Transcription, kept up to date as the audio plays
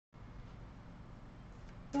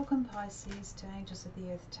Welcome Pisces to Angels of the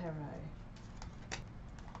Earth Tarot.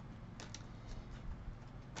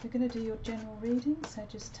 We're going to do your general reading, so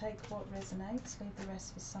just take what resonates, leave the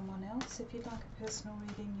rest for someone else. If you'd like a personal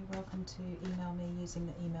reading, you're welcome to email me using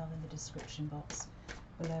the email in the description box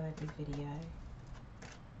below every video.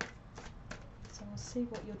 So we'll see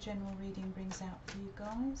what your general reading brings out for you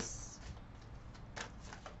guys.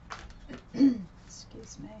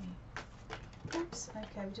 Excuse me. Oops,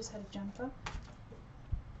 okay, we just had a jumper.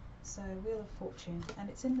 So Wheel of Fortune, and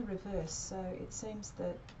it's in the reverse, so it seems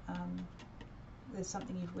that there's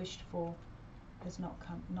something you've wished for has not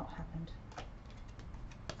happened.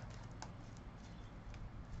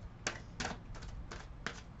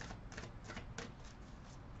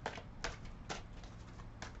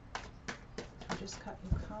 I'll just cut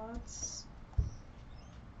your cards.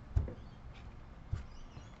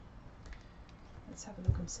 Let's have a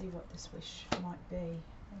look and see what this wish might be.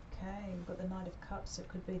 Okay, we've got the Knight of Cups. It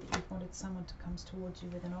could be that you've wanted someone to come towards you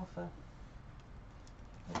with an offer,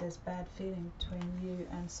 but there's bad feeling between you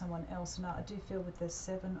and someone else. Now I do feel with the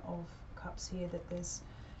Seven of Cups here that there's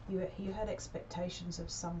you had expectations of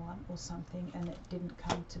someone or something, and it didn't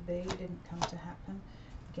come to be, didn't come to happen.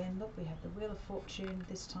 Again, look, we have the Wheel of Fortune,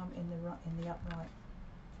 this time in the upright.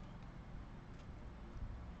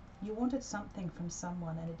 You wanted something from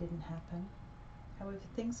someone and it didn't happen. However,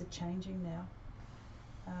 things are changing now.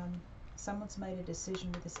 Someone's made a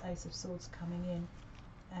decision with this Ace of Swords coming in,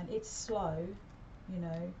 and it's slow, you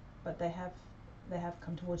know, but they have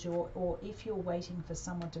come towards you, or if you're waiting for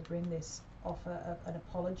someone to bring this offer of an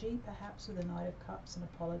apology, perhaps with the Knight of Cups, an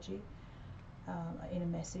apology in a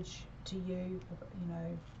message to you, you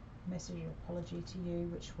know, message or apology to you,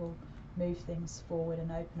 which will move things forward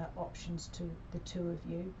and open up options to the two of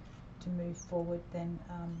you to move forward, then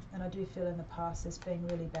and I do feel in the past there's been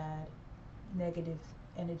really bad negative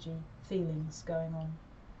energy feelings going on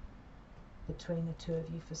between the two of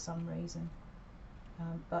you for some reason,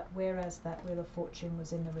 but whereas that Wheel of Fortune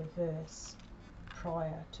was in the reverse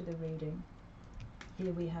prior to the reading,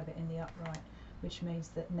 here we have it in the upright, which means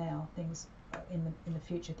that now things in the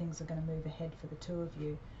future, things are going to move ahead for the two of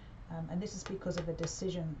you, and this is because of a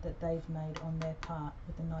decision that they've made on their part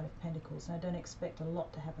with the Knight of Pentacles. Now don't expect a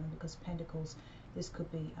lot to happen, because Pentacles, this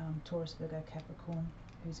could be Taurus, Virgo, Capricorn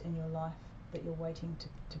who's in your life that you're waiting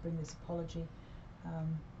to bring this apology.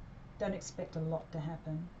 Don't expect a lot to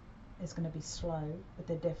happen. It's going to be slow, but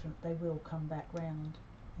they will come back round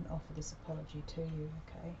and offer this apology to you.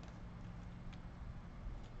 Okay,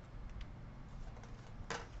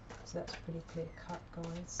 so that's pretty clear cut,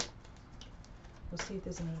 guys. We'll see if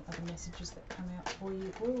there's any other messages that come out for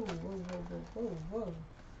you. Whoa, whoa, whoa, whoa, whoa, whoa.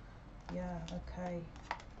 Yeah, okay.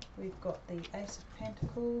 We've got the Ace of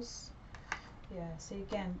Pentacles. Yeah, see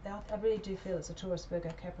again, I really do feel it's a Taurus, Virgo,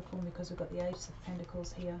 Capricorn, because we've got the Ace of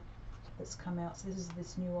Pentacles here that's come out. So this is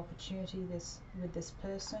this new opportunity with this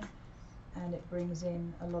person, and it brings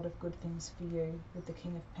in a lot of good things for you with the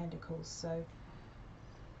King of Pentacles. So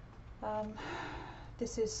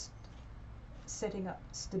this is setting up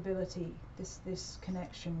stability. This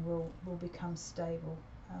connection will become stable,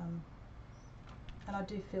 and I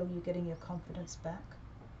do feel you're getting your confidence back.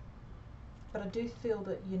 But I do feel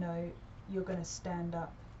that, you know, you're going to stand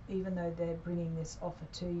up, even though they're bringing this offer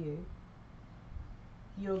to you.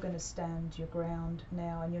 You're going to stand your ground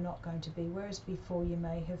now, and you're not going to be, whereas before you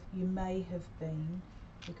may have been,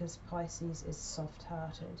 because Pisces is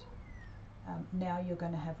soft-hearted. Now you're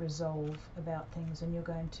going to have resolve about things, and you're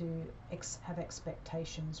going to have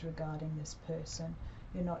expectations regarding this person.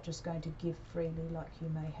 You're not just going to give freely like you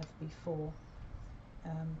may have before.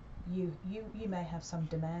 You may have some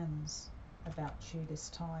demands about you this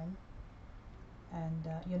time, and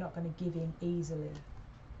you're not going to give in easily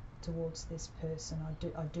towards this person.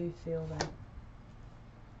 I do feel that.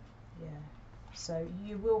 Yeah. So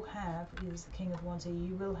you will have, is the King of Wands here,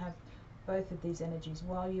 you will have both of these energies.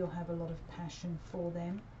 While you'll have a lot of passion for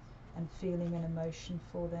them and feeling and emotion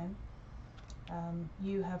for them,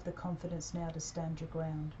 you have the confidence now to stand your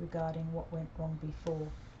ground regarding what went wrong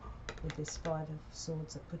before with this Five of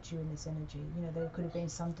Swords that put you in this energy. You know, there could have been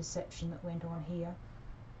some deception that went on here,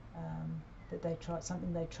 that they tried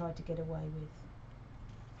to get away with.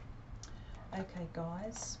 Okay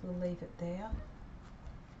guys, we'll leave it there,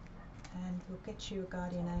 and we'll get you a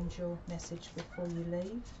guardian angel message before you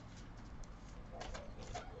leave.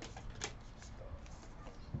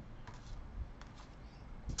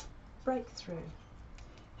 Breakthrough.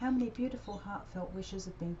 How many beautiful heartfelt wishes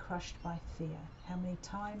have been crushed by fear? How many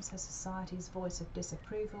times has society's voice of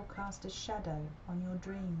disapproval cast a shadow on your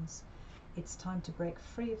dreams? It's time to break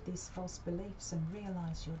free of these false beliefs and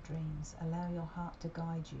realize your dreams. Allow your heart to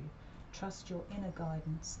guide you. Trust your inner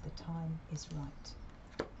guidance. The time is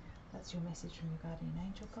right. That's your message from your guardian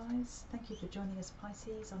angel, guys. Thank you for joining us,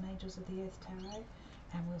 Pisces, on Angels of the Earth Tarot,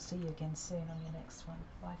 and we'll see you again soon on your next one.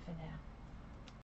 Bye for now.